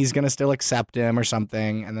reason he's gonna still accept him or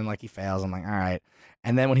something. And then like he fails. I'm like, all right.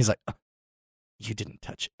 And then when he's like, you didn't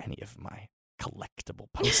touch any of my collectible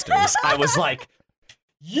posters, I was like,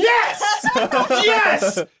 yes!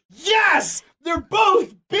 Yes! Yes! They're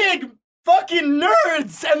both big fucking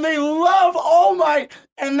nerds and they love All Might.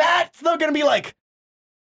 And that's still gonna be like,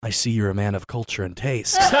 I see you're a man of culture and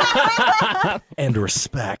taste and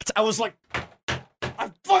respect. I was like,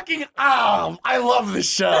 I love this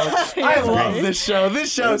show. I love this show.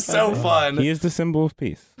 This show is so fun. He is the symbol of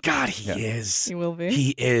peace. God, he is. He will be.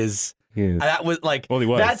 He is. Yes. That was like Well, he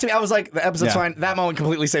was. that to me. I was like, the episode's Yeah. fine. That moment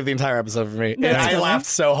completely saved the entire episode for me. And That's I funny. laughed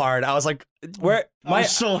so hard. I was like, Where I'm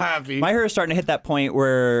so happy. My hair is starting to hit that point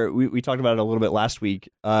where we talked about it a little bit last week,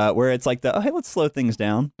 where it's like hey, let's slow things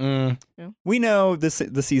down. We know the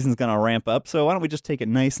season's gonna ramp up, so why don't we just take it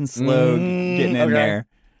nice and slow, getting in okay. there.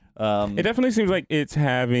 It definitely seems like it's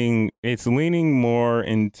leaning more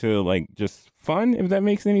into like just fun, if that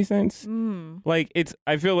makes any sense. Like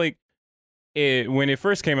I feel like when it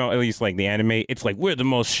first came out, at least like the anime, it's like we're the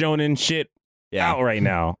most shonen shit out right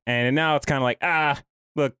now, and now it's kind of like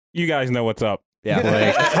look, you guys know what's up. Yeah, like,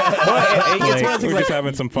 well, it's one of the things, we're just like,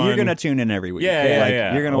 having some fun. You're gonna tune in every week.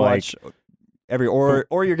 Yeah. You're gonna Like- watch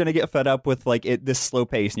or you're gonna get fed up with like this slow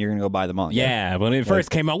pace, and you're gonna go buy the manga. Yeah, when it first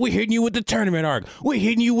came out, we're hitting you with the tournament arc. We're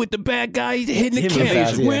hitting you with the bad guys hitting the Hitting cage.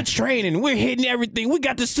 fast, yeah. We're training. We're hitting everything. We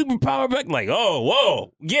got the superpower back. Like, oh,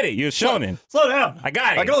 whoa, get it? You're shonen. Slow down. I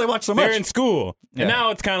got it. I can only watch so They're much. in school, Yeah. and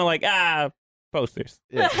now it's kind of like posters.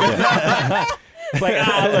 Yeah. It's like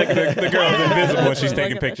look, the girl's invisible and she's I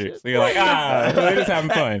taking get that pictures. shit. So you're like they're just having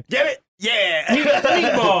fun. Get it? Yeah.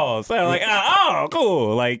 Meatballs. So I'm like oh,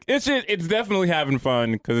 cool. Like it's definitely having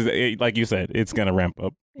fun because like you said, it's gonna ramp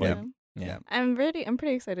up. Like, Yeah. I'm pretty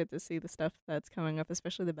excited to see the stuff that's coming up,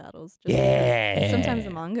 especially the battles. Just yeah. because sometimes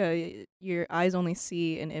in manga, your eyes only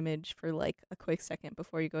see an image for like a quick second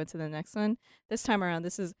before you go into the next one. This time around,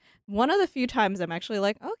 this is one of the few times I'm actually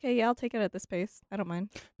like, okay, yeah, I'll take it at this pace. I don't mind.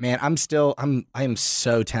 Man, I am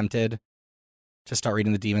so tempted to start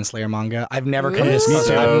reading the Demon Slayer manga. I've never come this Ooh. close.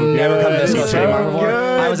 Me too. I've never come this Me close to too. reading manga before.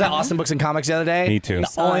 Good. I was at Austin Books and Comics the other day. Me too.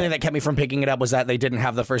 The only thing that kept me from picking it up was that they didn't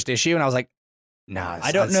have the first issue, and I was like, nah,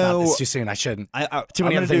 I don't know. It's too soon. I shouldn't. Too I'm many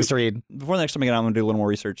gonna other things do- to read. Before the next time I get on, I'm gonna do a little more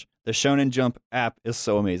research. The Shonen Jump app is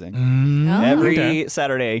so amazing. Oh. Every Okay.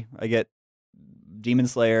 Saturday, I get Demon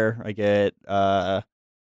Slayer. I get My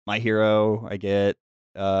Hero. I get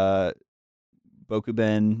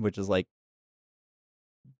Bokuben, which is like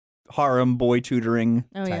harem boy tutoring.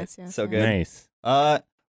 Oh Tight. yes. So good. Nice.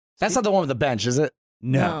 That's not the one with the bench, is it?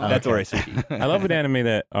 No, No. that's Okay. Orisuke. I love an anime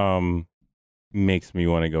that makes me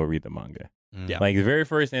want to go read the manga. Yeah. Like the very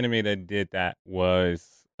first anime that did that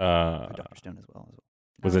was Dr. Stone as well.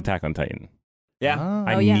 Attack on Titan. Yeah. Ah.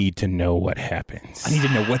 I yeah. need to know what happens. I need to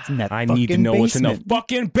know what's in that. I need to fucking know what's in the basement.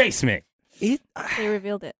 fucking basement. They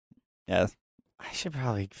revealed it. Yeah. I should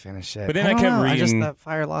probably finish it. But then I don't kept know. reading, that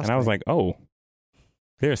fire lost And I was me. like, oh,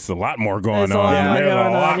 there's a lot more going There's a on. lot more There's going a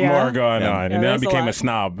on, lot yeah. more going Yeah. on. Yeah, And then I there's a became a lot.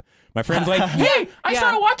 snob. My friend's like, hey, I Yeah.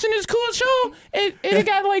 started watching this cool show. And it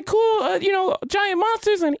got like cool, giant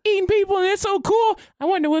monsters and eating people. And it's so cool. I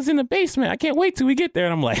wonder what's in the basement. I can't wait till we get there.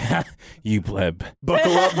 And I'm like, you pleb.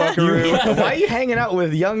 Buckle up, Buckaroo. Why are you hanging out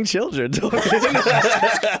with young children?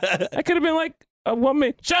 I could have been like a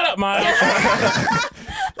woman. Shut up, Miles.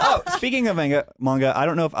 Oh, speaking of manga, I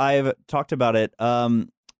don't know if I've talked about it.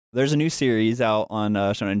 There's a new series out on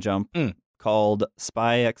Shonen Jump called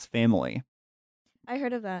Spy X Family. I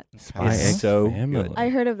heard of that. Spy It's X so Family. good. I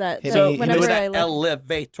heard of that. Hit So me whenever with I that look,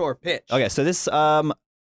 elevator pitch. Okay, so this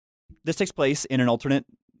takes place in an alternate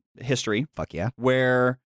history Fuck yeah.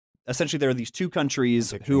 where essentially there are these two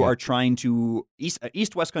countries Picture who it. are trying to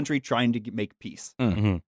east-west country trying to make peace.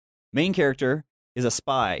 Mhm. Main character is a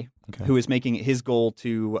spy Okay. who is making it his goal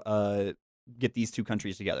to get these two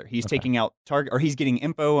countries together. He's Okay. taking out he's getting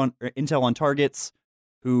intel on targets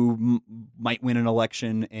who might win an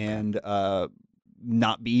election and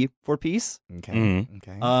not be for peace. Okay. Mhm.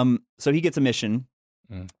 Okay. So he gets a mission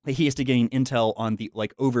Mm. that he has to gain intel on the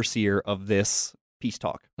overseer of this peace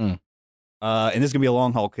talk. Mm. And this is gonna be a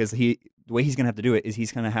long haul because the way he's gonna have to do it is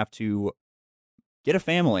he's gonna have to get a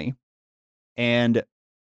family and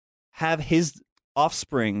have his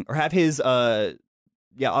offspring or have his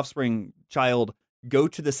offspring child go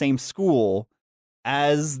to the same school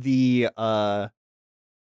as the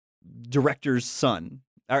director's son,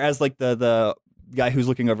 or as like the guy who's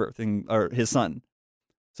looking over everything, or his son.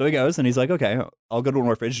 So he goes and he's like, okay, I'll go to an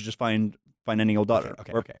orphanage and just find any old daughter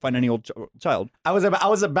or find any old child. I was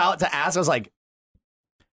about to ask. I was like,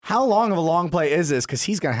 how long of a long play is this? Because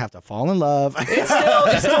he's gonna have to fall in love. It's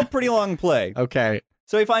still a pretty long play. Okay.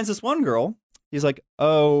 So he finds this one girl. He's like,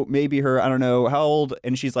 oh, maybe her, I don't know, how old?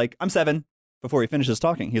 And she's like, I'm 7. Before he finishes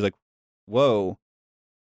talking, he's like, whoa,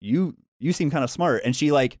 you seem kind of smart. And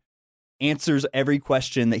she answers every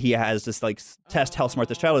question that he has to test how smart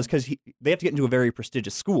this child is, because they have to get into a very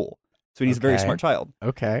prestigious school. So he's a very Okay. smart child.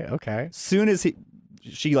 Okay. Okay. Soon as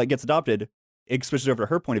she gets adopted, it switches over to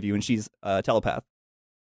her point of view, and she's a telepath.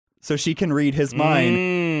 So she can read his mind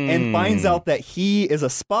and finds out that he is a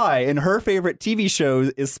spy, and her favorite TV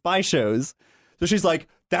show is spy shows. So she's like,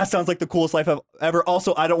 that sounds like the coolest life I've ever.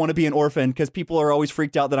 Also, I don't want to be an orphan because people are always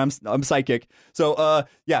freaked out that I'm psychic. So,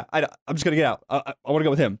 yeah, I'm just gonna get out. I want to go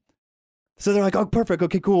with him. So they're like, oh, perfect.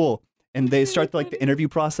 Okay, cool. And they start like the interview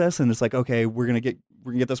process, and it's like, okay, we're gonna get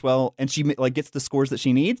this well. And she like gets the scores that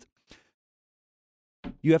she needs.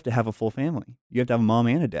 You have to have a full family. You have to have a mom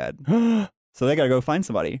and a dad. So they gotta go find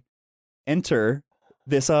somebody. Enter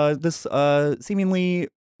this seemingly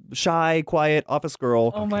shy, quiet office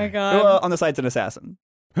girl. Oh my who, god. on the side's an assassin.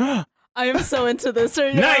 I am so into this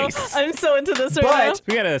right now. Nice. I'm so into this right now. But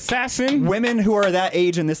We got an assassin. women who are that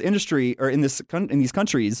age in this industry or in these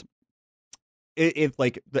countries, if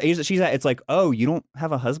like the age that she's at, it's like, oh, you don't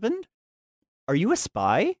have a husband? Are you a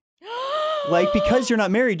spy? Like, because you're not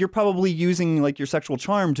married, you're probably using like your sexual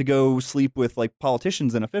charm to go sleep with like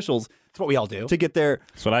politicians and officials That's what we all do. to get there.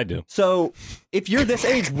 That's what I do. So if you're this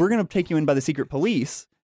age, we're gonna take you in by the secret police,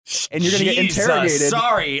 and you're gonna get Jesus, interrogated.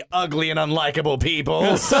 Sorry, ugly and unlikable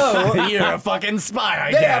people. So you're a fucking spy,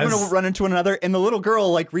 I they guess. happen to run into one another, and the little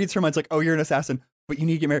girl like reads her mind. It's like, oh, you're an assassin, but you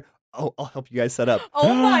need to get married. Oh, I'll help you guys set up.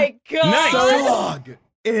 Oh my god. Nice. So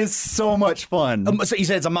it is so much fun. So you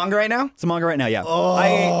said it's a manga right now? It's a manga right now, yeah. Oh.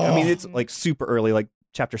 I mean, it's like super early, like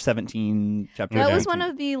chapter 17, chapter. That Okay. was one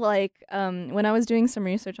of the like when I was doing some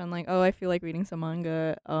research on like, oh, I feel like reading some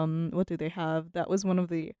manga. What do they have? That was one of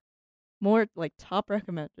the more like top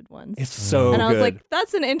recommended ones. It's so and I was good. like,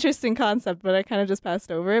 that's an interesting concept, but I kind of just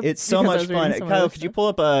passed over it. It's so because I much was reading fun. some Kyle, other could you stuff. pull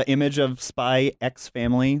up a image of Spy X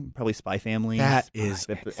Family? Probably Spy Family. That is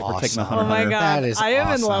if we're taking awesome. the Hunter Oh my Hunter. god, That is I am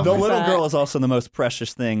in awesome. love. The with little that. girl is also the most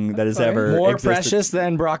precious thing that has course. ever More existed. precious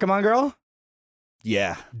than Barakamon Girl?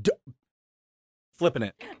 Yeah. Flipping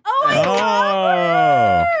it. Oh my Oh.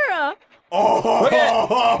 god.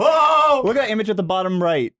 Oh, Look at that image at the bottom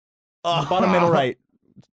right. Bottom middle right.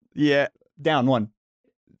 Yeah. Down one.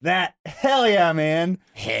 That hell yeah, man.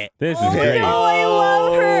 This Oh is my great. god, I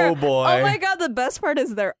love her. Oh, boy. Oh my god, the best part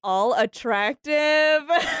is they're all attractive.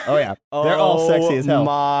 Oh yeah. They're all sexy as hell.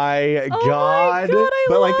 My Oh God. my god, I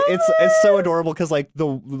But like love it's so it. adorable because like the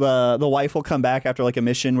wife will come back after like a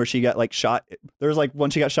mission where she got like shot. There's like one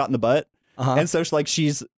she got shot in the butt, Uh-huh. and so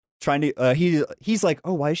she's trying to. He's like,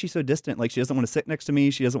 oh, why is she so distant? Like she doesn't want to sit next to me.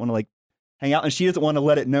 She doesn't want to like hang out, and she doesn't want to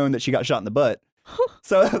let it known that she got shot in the butt.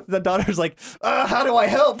 So the daughter's like, how do I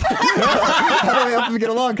help? How do I help them get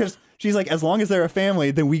along? Because she's like, as long as they're a family,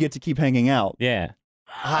 then we get to keep hanging out. Yeah.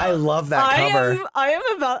 I love that cover.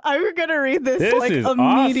 I'm gonna read this, This like is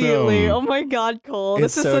immediately. awesome. Oh my god, Cole.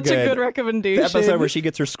 It's This is so such a good. good The recommendation. episode where she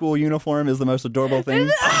gets her school uniform is the most adorable thing.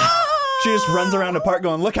 She just runs around the park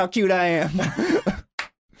going, look how cute I am.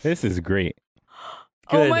 This is great.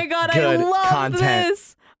 Oh my god, I good love content.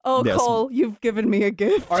 this. Oh, Yes. Cole, you've given me a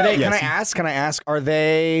gift. Are they? Yes. Can I ask? Are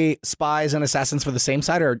they spies and assassins for the same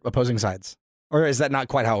side or opposing sides? Or is that not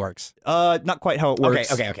quite how it works? Not quite how it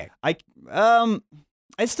works. Okay.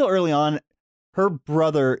 It's still early on. Her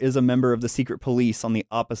brother is a member of the secret police on the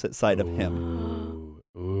opposite side of him.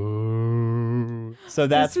 Ooh. So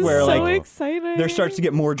that's this is where so like exciting. there starts to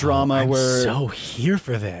get more drama I'm where so here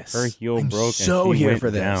for this. Her heel I'm broke so and she here went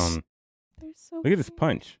for this. down. They're so Look at this cute.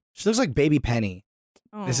 punch. She looks like baby Penny.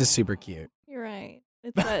 This is Aw, super cute. You're right.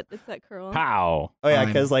 It's that curl. Pow. oh yeah, I'm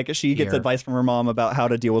because like she gets here. advice from her mom about how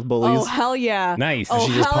to deal with bullies. Oh hell yeah. Nice. Oh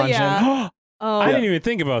She just hell punched him. yeah. Oh, I didn't even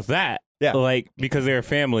think about that. Yeah. Like because they're a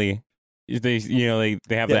family, they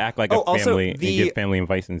they have to Yeah. act like Oh, a also, family and the- give family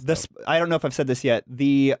advice and The stuff. I don't know if I've said this yet.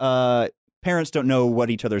 The parents don't know what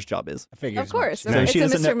each other's job is. I figured of as much. course. So It's she a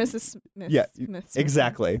doesn't Mr. know- Mrs. Smith. Yeah, Smith.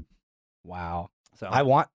 Exactly. Wow. So I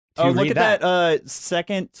want to look read at that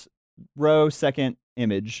second row, second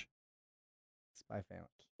image. Spy family.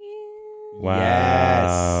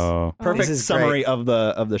 Wow. Perfect This is summary of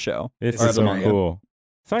the show. This This Or is is the so manga. cool.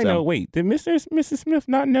 Side So- note, wait, did Mr. and Mrs. Smith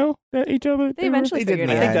not know that each other? They eventually They did figured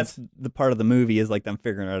in it the I out. think end. that's the part of the movie is like them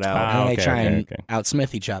figuring it out, Ah, And they okay, try and okay.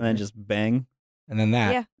 outsmith each and other. then just bang, And then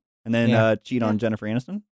that. Yeah. and then Yeah. cheat on Jennifer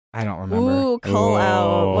Aniston. I don't remember. Ooh, call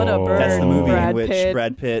out. What a Oh. bird. That's the movie Brad in which Pitt.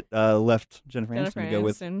 Brad Pitt left Jennifer Jennifer Aniston to go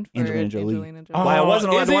with. Aniston for Angelina Jolie. Angelina Oh, Why I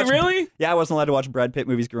wasn't allowed is to it watch- really? Yeah, I wasn't allowed to watch Brad Pitt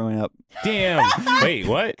movies growing up Damn. Wait,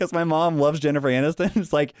 what? because my mom loves Jennifer Aniston.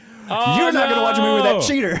 It's like Oh, you're not gonna watch a movie with that no.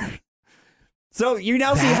 cheater. So you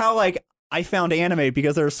now see how like I found anime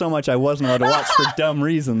because there was so much I wasn't allowed to watch for dumb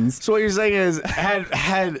reasons. So what you're saying is,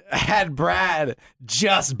 had Brad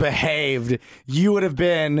just behaved, you would have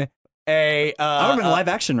been a. I would have been live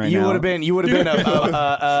action right you now. would have been. You would have been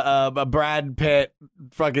a Brad Pitt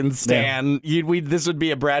fucking stan. This would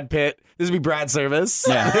be a Brad Pitt. This would be Brad service.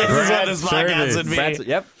 Yeah. This is what Brad this podcast service. would be.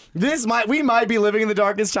 Yep. We might be living in the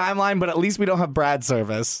darkest timeline, but at least we don't have Brad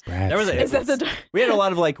service. There was Is that the we had a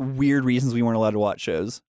lot of like weird reasons we weren't allowed to watch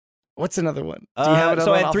shows. What's another one? Do you have another so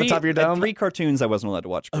I one had off three, the top of your I had dome? three cartoons I wasn't allowed to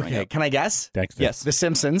watch growing Okay, up. can I guess? Dexter. Yes. The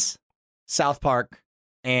Simpsons, South Park,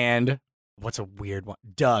 and what's a weird one?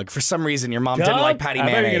 Doug. For some reason, your mom didn't like Patty I thought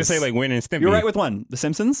you were gonna Mayonnaise. say like Win and Stimpy. You're right with one. The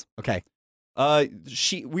Simpsons. Okay.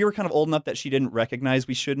 We were kind of old enough that she didn't recognize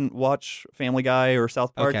we shouldn't watch Family Guy or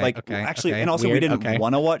South Park. Okay, okay, actually, okay. and also we Weird, didn't okay.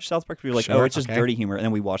 want to watch South Park. We were like, Sure, oh, it's just okay. dirty humor, and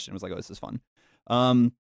then we watched it and was like, oh, this is fun.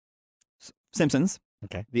 Simpsons.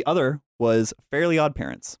 Okay. The other was Fairly Odd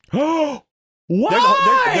Parents. Why?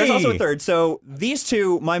 There's also a third. So these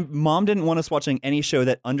two, my mom didn't want us watching any show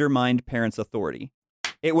that undermined parents' authority.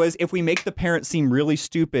 It was if we make the parents seem really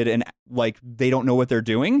stupid and like they don't know what they're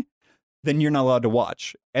doing, then you're not allowed to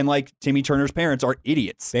watch. And like Timmy Turner's parents are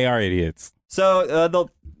idiots. They are idiots. So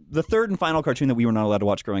the third and final cartoon that we were not allowed to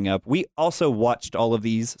watch growing up, we also watched all of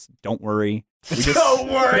these. Don't worry. We just, Don't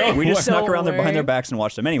worry. we just snuck Don't around there behind their worry. backs and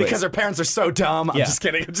watched them anyway. Because our parents are so dumb. I'm Yeah. just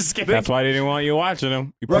kidding. I'm just kidding. That's why they didn't want you watching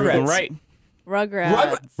them. You proved them Rugrats. right.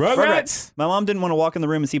 Rugrats. Rugrats. My mom didn't want to walk in the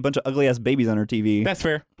room and see a bunch of ugly ass babies on her TV. That's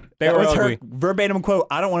fair. They That were was ugly. her verbatim quote.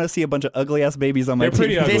 I don't want to see a bunch of ugly ass babies on my They're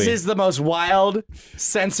pretty TV. ugly. This is the most wild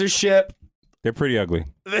censorship. They're pretty ugly.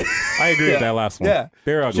 I agree with that last one. Yeah.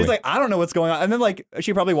 They're ugly. She's like, I don't know what's going on. And then like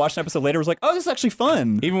she probably watched an episode later, was like, oh, this is actually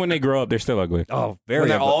fun. Even when they grow up, they're still ugly. Oh, very When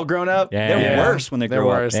they're ugly. all grown up. Yeah. They're Yeah. worse when they They're grow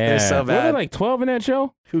worse. up. They're so Were they bad. like 12 in that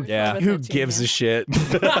show? Yeah. Who gives a shit?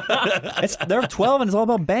 They're 12 and it's all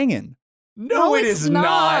about banging. No, it it's is not.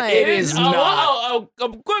 not. It is not. A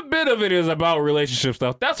good bit of it is about relationship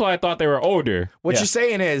stuff. That's why I thought they were older. What Yeah. you're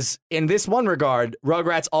saying is, in this one regard,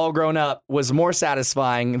 Rugrats All Grown Up was more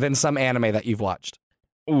satisfying than some anime that you've watched.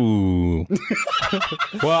 Ooh.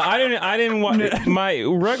 Well, I didn't watch my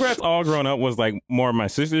Rugrats All Grown Up was like more of my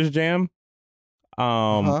sister's jam.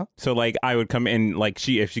 So like I would come in like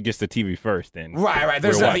if she gets the TV first, then Right.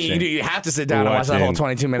 There's We're nothing you watching. do. You have to sit down We're and watch that whole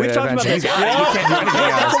watching. 22-minute We've talked about adventure. this. You got it. You can't do anything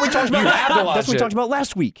else. That's what we talked about. You have to watch That's what we it. talked about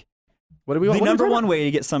last week. What do we? The what do we number talk one about? way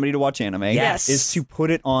to get somebody to watch anime Yes. is to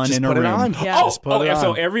put it on Just in a put room. it on. Yeah. Just put it on.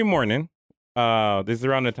 So every morning, this is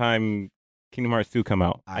around the time Kingdom Hearts 2 come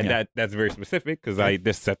out. And yeah. that's very specific because I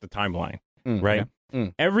just set the timeline, Mm, right? yeah.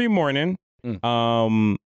 Mm. Every morning,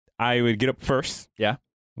 Mm. I would get up first, Yeah.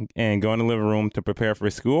 and go in the living room to prepare for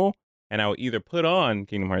school. And I would either put on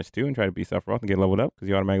Kingdom Hearts 2 and try to beat Sephiroth and get leveled up because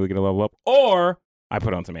you automatically get a level up, or I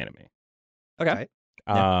put on some anime. Okay.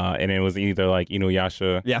 And it was either like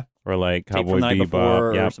Inuyasha, Yeah. or like Tape Cowboy from the night before Bebop.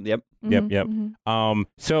 or Yep. something. Yep. Yep, Mhm, yep. mhm.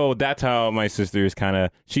 So that's how my sister's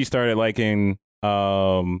she started liking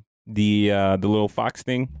the little fox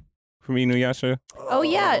thing from Inuyasha. Oh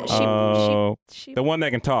yeah, she The one that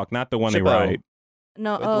can talk, not the one they Shippo. ride.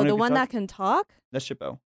 no. the Oh, one the who one can that can talk. That's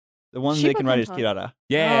Shippo. The one Shippo they can ride can is talk. Kirara.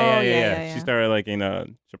 Yeah. She started liking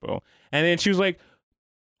Shippo. And then she was like,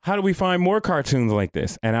 how do we find more cartoons like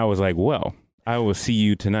this? And I was like, well, I will see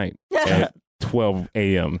you tonight at 12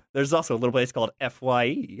 a.m. There's also a little place called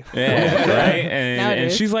FYE. Yeah, right? And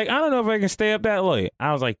Nowadays. she's like, I don't know if I can stay up that late.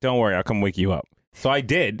 I was like, don't worry, I'll come wake you up. So I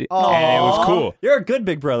did, Aw. and it was cool. You're a good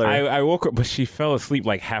big brother. I woke up, but she fell asleep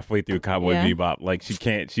like halfway through Cowboy Yeah. Bebop. Like she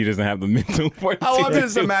doesn't have the mental fortitude. I'm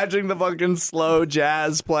just imagining the fucking slow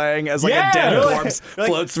jazz playing as like Yeah. a dead You're like- corpse you're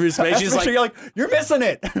like- floats through space. She's like, you're you're missing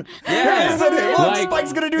it. Yeah. You're missing it. Look, Like-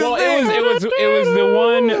 Spike's gonna do well, the thing. it was the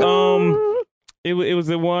one. It was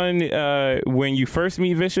the one when you first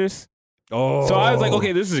meet Vicious. Oh. So I was like,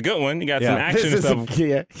 okay, this is a good one. You got some Yeah. action this and is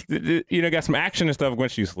stuff. yeah. Got some action and stuff when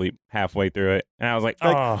she sleep halfway through it, and I was like,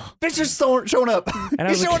 Like, oh. Bitch is showing up. And I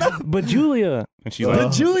He's was showing like, up. but Julia, and she's Oh. like,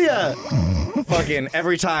 But Julia, fucking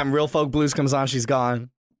every time Real Folk Blues comes on, she's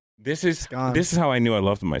gone. this is gone. how I knew I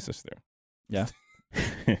loved my sister. Yeah.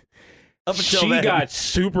 Up until She then. got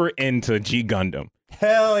super into G Gundam.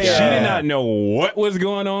 Hell yeah. She did not know what was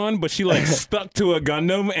going on, but she like stuck to a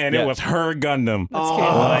Gundam, and Yeah. it was her Gundam. That's Oh,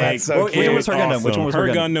 cute. that's so Which cute. one was her Gundam? Which one was her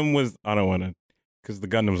Gundam? Gundam was? I don't want to, because the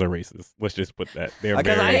Gundams are racist. Let's just put that. They're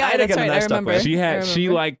Because very. Yeah, I had a that's Gundam right, that I I stuck remember.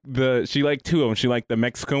 with. She liked two of them. She liked the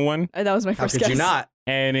Mexican one, That was my How first could guess. you not?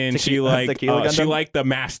 and then she Tequila- liked Tequila she Gundam? liked the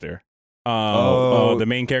master. Oh. The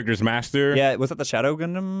main character's master. Yeah, was that the Shadow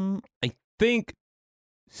Gundam? Think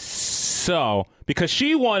so, because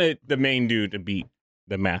she wanted the main dude to beat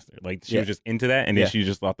the master. Like she Yeah. was just into that, and then Yeah. she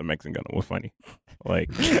just thought the Mexican Gundam was funny. Like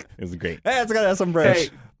it was great. Hey, it's got some bread. Hey,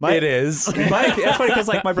 My- it is. That's funny because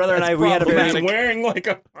like my brother and I, we had a He's very wearing like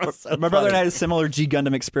a. my brother and I had a similar G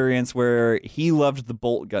Gundam experience where he loved the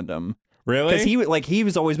Bolt Gundam Really? because he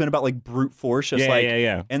was always been about like brute force, just like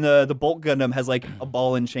yeah. and the Bolt Gundam has like a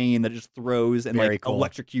ball and chain that just throws and Very like cool.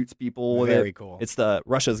 electrocutes people. with Very it. cool. It's the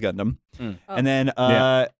Russia's Gundam, Mm. Oh. and then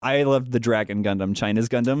Yeah. I loved the Dragon Gundam, China's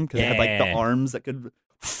Gundam, because it had like the Yeah. arms that could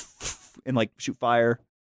and like shoot fire.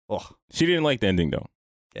 Oh, She didn't like the ending though.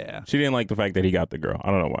 Yeah. She didn't like the fact that he got the girl.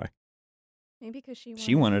 I don't know why. Maybe because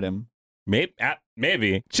She wanted him.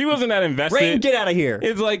 Maybe she wasn't that invested. Rain, get out of here.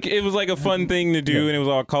 It was like a fun thing to do, and it was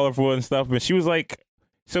all colorful and stuff. But she was like,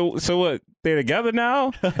 "So what? They're together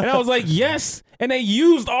now?" And I was like, "Yes." And they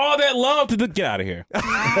used all that love to get out of here.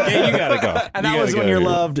 Yeah, you gotta go. And You that gotta was go when your here.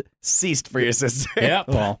 love ceased for your sister. Yep.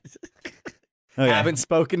 Well, okay. Haven't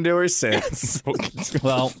spoken to her since.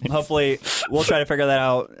 Well, hopefully we'll try to figure that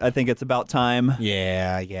out. I think it's about time.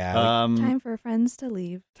 yeah. Time for friends to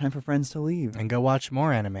leave. Time for friends to leave. And go watch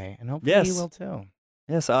more anime, and hopefully Yes. you will too.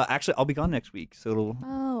 Yes, actually, I'll be gone next week, so it'll.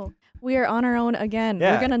 Oh, we are on our own again.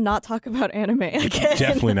 Yeah. We're gonna not talk about anime again.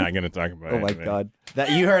 Definitely not gonna talk about it. Oh my god!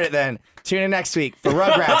 That you heard it then. Tune in next week for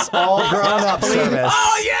Rugrats All Grown Up service.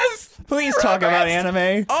 Oh yes! Please talk about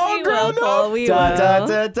anime. All We grown will, up. Cole, we Da, will.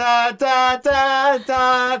 da, da, da, da, da,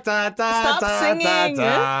 da, da, da, Stop da, singing. da,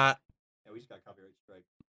 da. Yeah, we just got copyright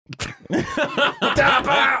strike. Da,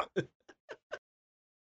 ba.